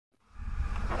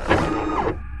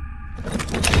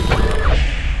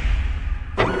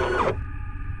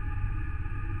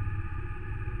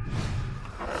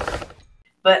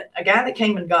a guy that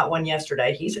came and got one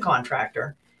yesterday. He's a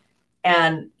contractor,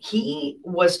 and he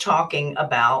was talking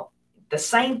about the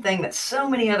same thing that so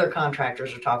many other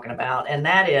contractors are talking about. And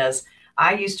that is,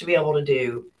 I used to be able to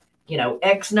do,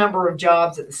 X number of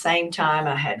jobs at the same time.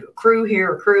 I had a crew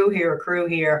here, a crew here, a crew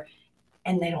here,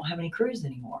 and they don't have any crews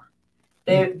anymore.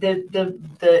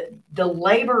 The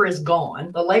labor is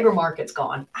gone. The labor market's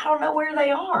gone. I don't know where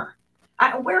they are.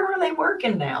 Where are they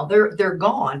working now? They're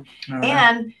gone. Right.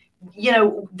 And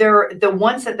they're the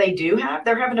ones that they do have,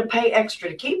 they're having to pay extra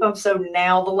to keep them. So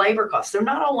now the labor costs. So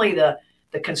not only the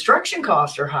construction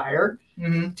costs are higher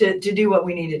to do what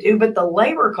we need to do, but the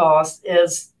labor cost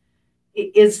is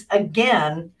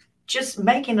again just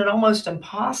making it almost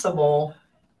impossible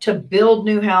to build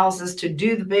new houses, to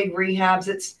do the big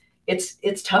rehabs.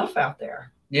 It's tough out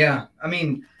there. Yeah. I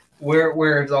mean,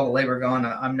 where has all the labor gone?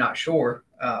 I'm not sure.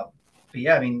 But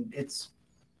yeah, I mean, it's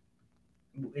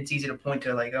easy to point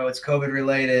to like, oh, it's COVID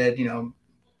related,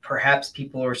 perhaps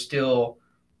people are still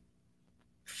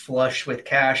flush with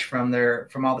cash from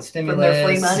all the stimulus, from their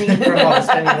free money, from all the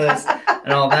stimulus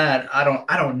and all that. I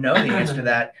don't know the answer to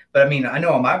that, but I mean, I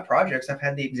know on my projects, I've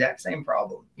had the exact same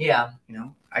problem. Yeah.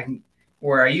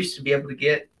 Where I used to be able to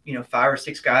get, 5 or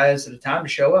 6 guys at a time to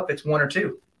show up, it's 1 or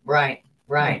 2. Right.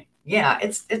 Yeah.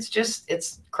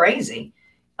 It's crazy.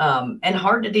 And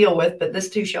hard to deal with, but this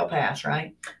too shall pass,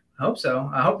 right? I hope so.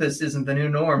 I hope this isn't the new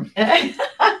norm.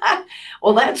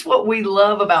 Well, that's what we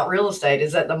love about real estate,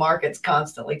 is that the market's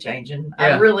constantly changing. Yeah.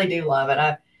 I really do love it.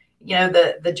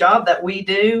 The job that we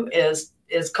do is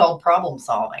called problem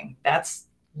solving. That's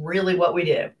really what we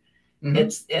do. Mm-hmm.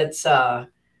 It's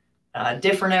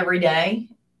different every day.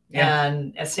 Yeah.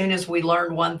 And as soon as we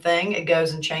learn one thing, it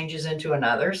goes and changes into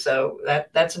another. So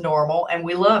that's normal, and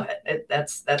we love it.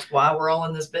 That's why we're all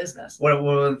in this business. One of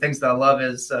the things that I love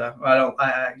is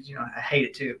I hate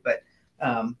it too, but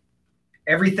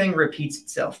everything repeats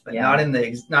itself, but not in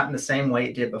the same way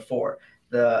it did before.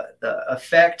 The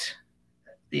effect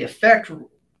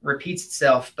repeats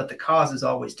itself, but the cause is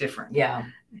always different. Yeah.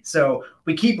 So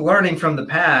we keep learning from the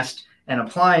past and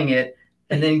applying it,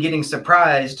 and then getting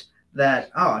surprised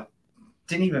that,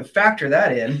 didn't even factor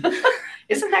that in.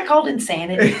 Isn't that called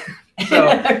insanity?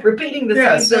 So repeating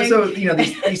the same thing. So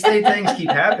these same things keep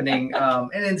happening,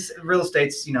 and real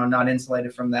estate's not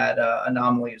insulated from that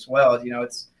anomaly as well.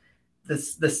 It's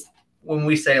this when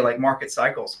we say like market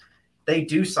cycles, they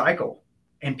do cycle,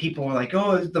 and people are like,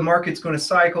 oh, the market's going to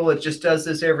cycle. It just does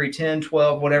this every 10,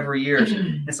 12, whatever years.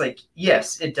 It's like,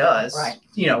 yes, it does. Right.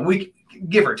 We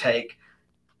give or take,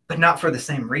 but not for the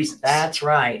same reasons. That's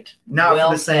right. Not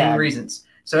for the same reasons.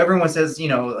 So everyone says,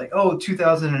 like, oh,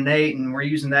 2008, and we're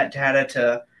using that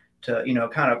data to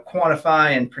kind of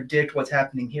quantify and predict what's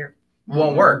happening here.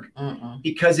 Won't work.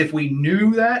 Because if we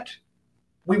knew that,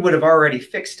 we would have already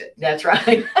fixed it. That's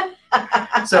right.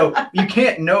 So you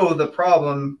can't know the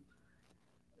problem,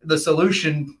 the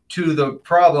solution to the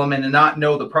problem, and not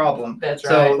know the problem. That's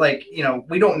right. So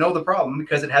we don't know the problem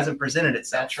because it hasn't presented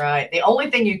itself. That's right. The only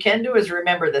thing you can do is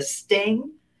remember the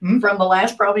sting from the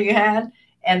last problem you had,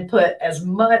 and put as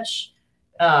much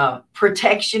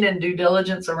protection and due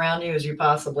diligence around you as you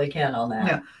possibly can on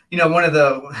that. Yeah. One of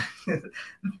the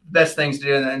best things to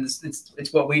do, and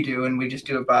it's what we do, and we just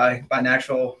do it by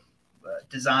natural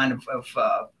design of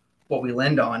what we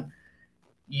lend on.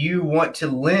 You want to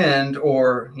lend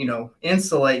or,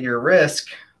 insulate your risk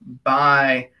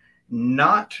by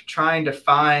not trying to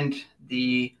find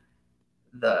the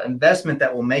investment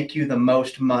that will make you the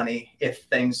most money if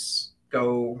things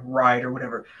go right or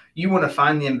whatever. You want to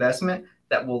find the investment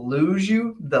that will lose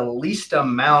you the least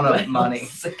amount of money.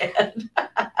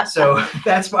 So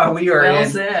that's why we are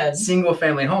in single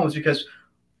family homes, because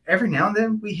every now and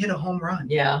then we hit a home run.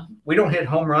 Yeah. We don't hit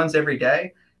home runs every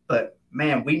day, but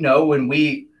man, we know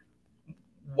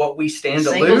what we stand to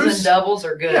lose. Singles and doubles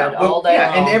are good all day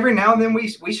long. And every now and then we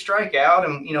strike out,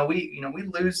 and we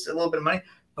lose a little bit of money,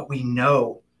 but we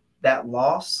know that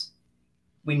loss.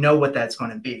 We know what that's going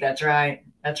to be. That's right.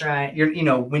 That's right.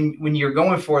 When you're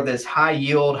going for this high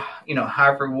yield, high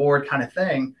reward kind of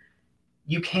thing,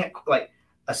 you can't like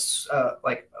a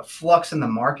flux in the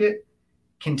market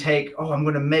can take, I'm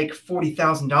going to make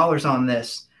 $40,000 on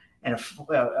this. And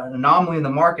an anomaly in the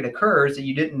market occurs that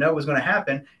you didn't know was going to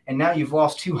happen, and now you've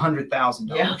lost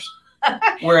 $200,000. Yeah.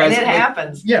 Whereas and it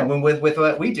happens. Yeah, when with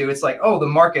what we do, it's like, the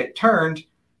market turned.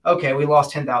 Okay, we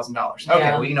lost $10,000.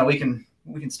 Okay, well,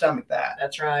 we can stomach that.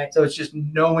 That's right. So it's just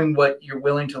knowing what you're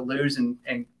willing to lose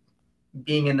and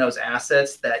being in those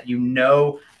assets that they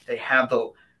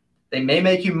may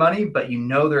make you money, but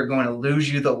they're going to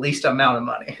lose you the least amount of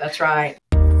money. That's right.